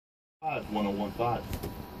1015.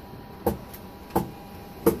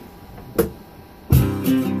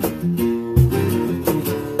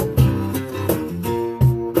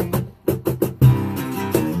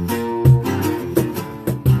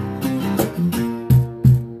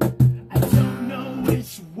 I don't know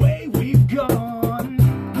which way we've gone.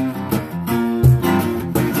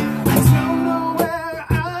 I don't know where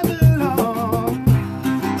I belong.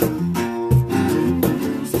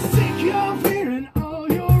 Sick of hearing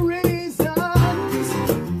all your reasons.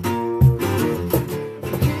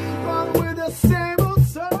 Keep on with the same old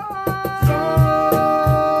song.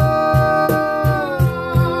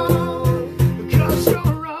 Because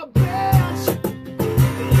you're a bitch.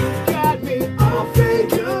 You got me all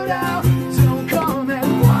figured out. Don't come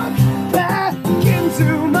and walk back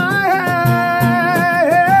into my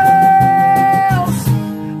house.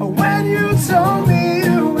 When you told me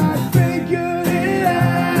you had figured it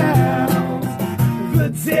out, the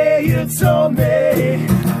day you told me,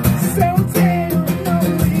 so damn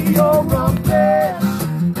lonely, you're a bitch.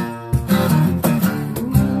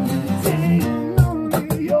 Damn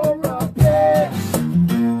lonely, you're a bitch.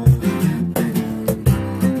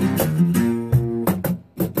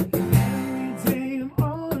 Every day I'm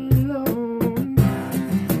all alone.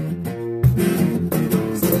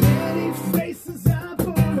 So many faces I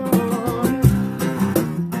put on.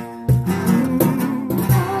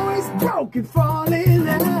 Always broken, falling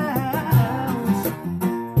out.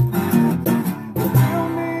 Fill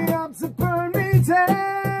me up to burn me down.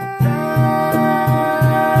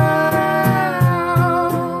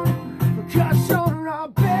 Because you're a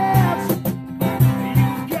bitch. You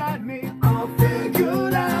got me all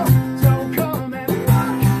figured out. Don't come and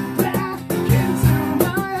walk back into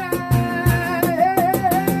my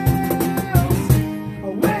house.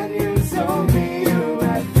 When you told me you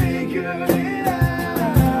had figured it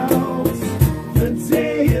out, the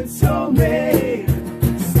day you told me,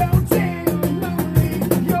 so damn lonely,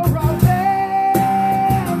 you're a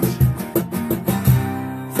bitch.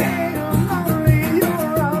 Damn lonely,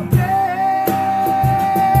 you're a bitch.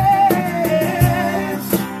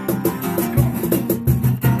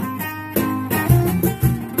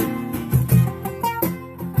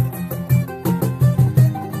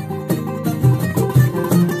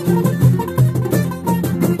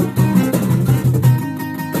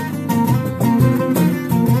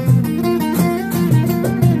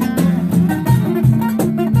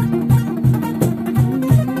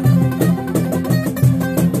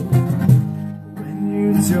 When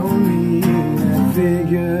you told me you had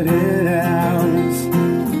figured it out.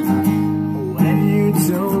 When you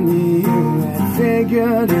told me you had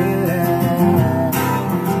figured it out.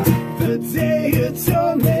 The day you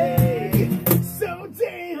told me, so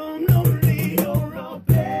damn lonely, you're a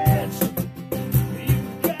bitch. You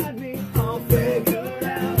got me all figured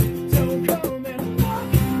out. Don't come and walk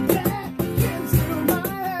back into my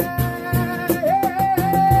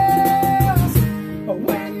house.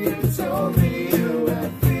 When you told me you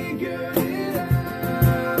had figured it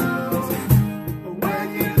out. When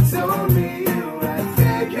you told me you had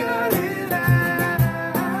figured it out.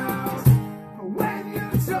 When you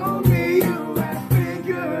told me you had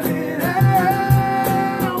figured it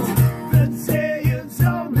out. The day you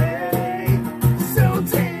told me, so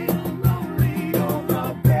damn lonely, you're a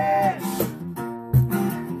bitch.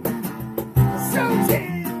 So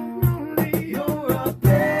damn lonely, you're a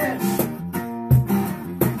bitch.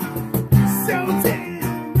 So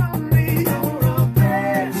damn lonely, you're a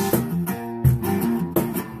bitch.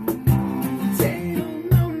 Damn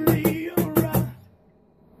lonely, you're a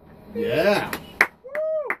Yeah.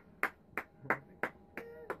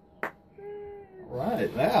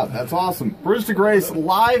 Right, yeah, that's awesome. Brewster Grace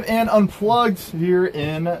live and unplugged here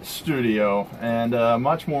in studio, and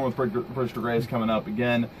much more with Brewster Grace coming up.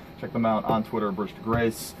 Again, check them out on Twitter, Brewster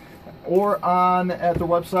Grace, or at their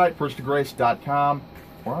website, brewstergrace.com,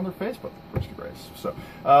 or on their Facebook, Brewster Grace. So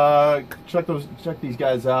check these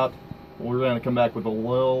guys out. We're going to come back with a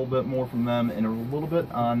little bit more from them in a little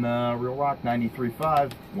bit on Real Rock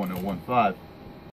 93.5 1015.